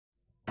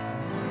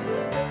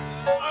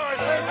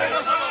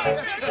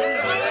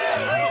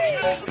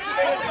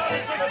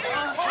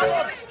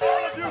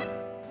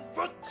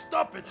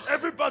stop it.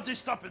 Everybody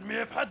stop it. We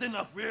have had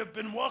enough. We have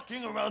been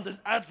walking around and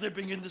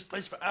ad-libbing in this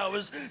place for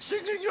hours,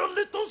 singing your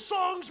little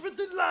songs with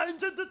the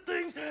lines and the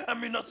things,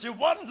 and me not see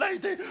one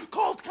lady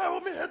called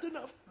Carol. Me had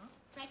enough. Huh?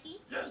 Trekkie?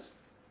 Yes?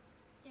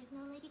 There's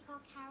no lady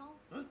called Carol?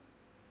 Huh?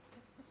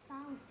 It's the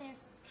songs.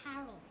 There's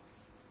carols.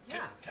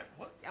 Yeah.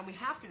 What? And we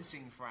have been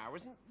singing for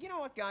hours. And you know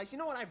what, guys? You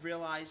know what I've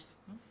realized?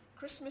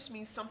 Christmas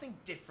means something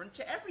different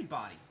to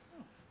everybody.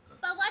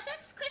 But what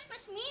does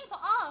Christmas mean for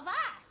all of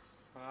us?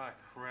 Ah,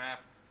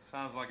 crap.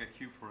 Sounds like a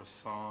cue for a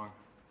song.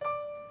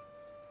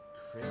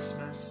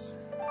 Christmas,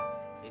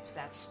 it's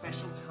that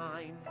special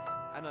time.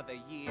 Another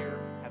year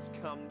has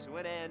come to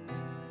an end.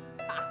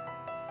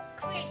 Ha!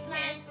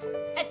 Christmas,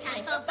 a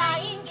time for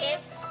buying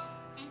gifts.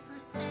 And for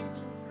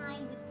spending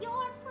time with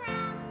your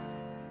friends.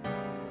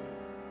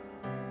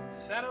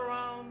 Sat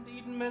around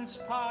eating mince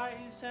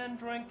pies and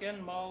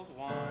drinking mulled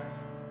wine.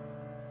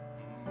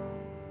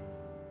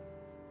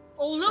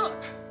 Oh,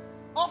 look!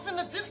 Off in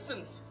the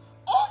distance!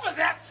 Over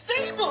that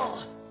stable!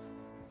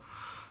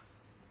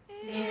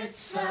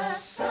 It's a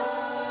sign.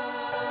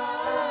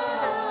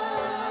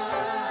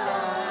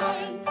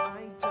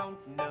 I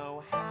don't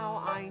know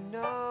how I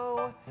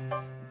know,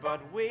 but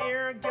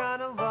we're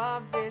gonna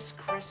love this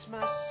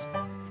Christmas.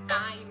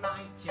 I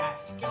might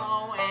just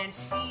go and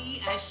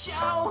see a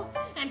show,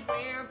 and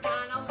we're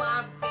gonna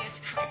love this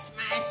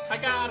Christmas. I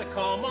gotta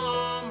call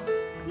Mom.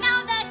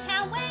 Now that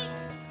can't wait.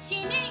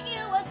 She knit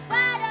you a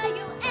sweater.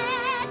 You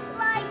act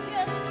like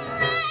it's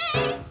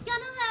great.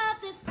 Gonna love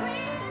this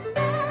Christmas.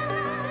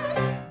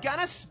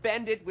 Gonna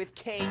spend it with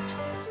Kate.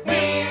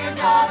 We're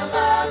gonna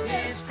love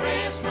this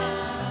Christmas.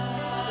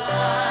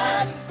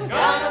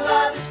 Gonna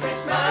love this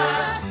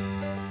Christmas.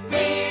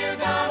 We're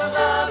gonna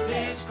love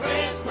this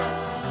Christmas.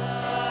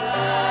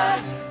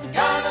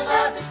 Gonna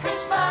love this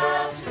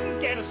Christmas.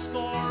 Get a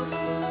scarf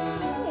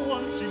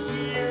once a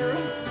year.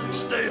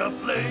 Stay up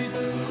late,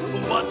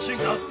 watching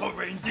out for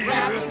reindeer.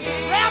 Wrapping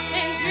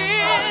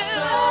gifts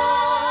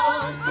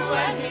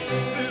and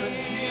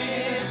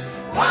ears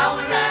while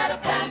we're at a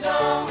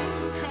panto.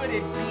 Could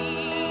it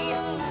be?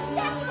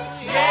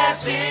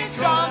 Yes, it's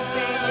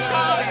Something's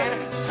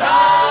coming.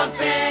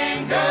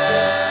 something good.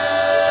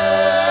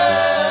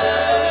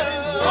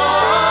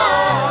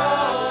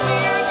 Oh,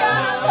 We're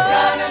gonna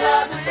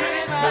love this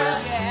Christmas.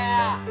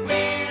 Yeah.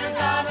 We're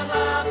gonna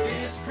love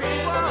this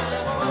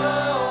Christmas.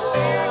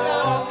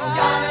 We're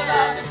gonna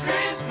love this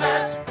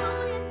Christmas.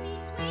 Won't it be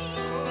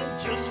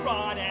sweet? Just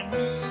Rod and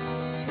me.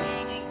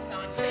 Singing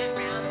songs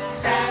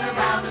sat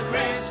around the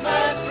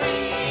Christmas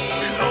tree.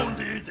 We'll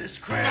only this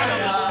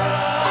Christmas.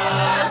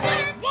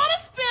 Wanna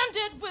spend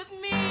it with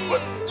me?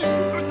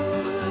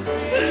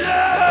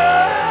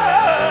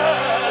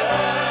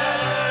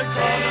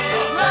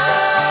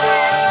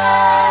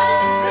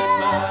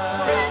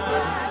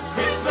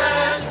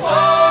 Christmas, whoa.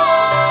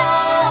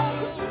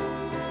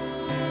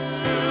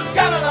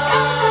 Gotta love.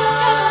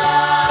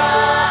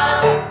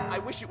 I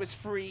wish it was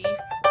free.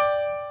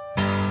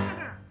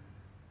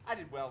 I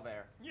did well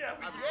there. Yeah,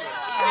 we just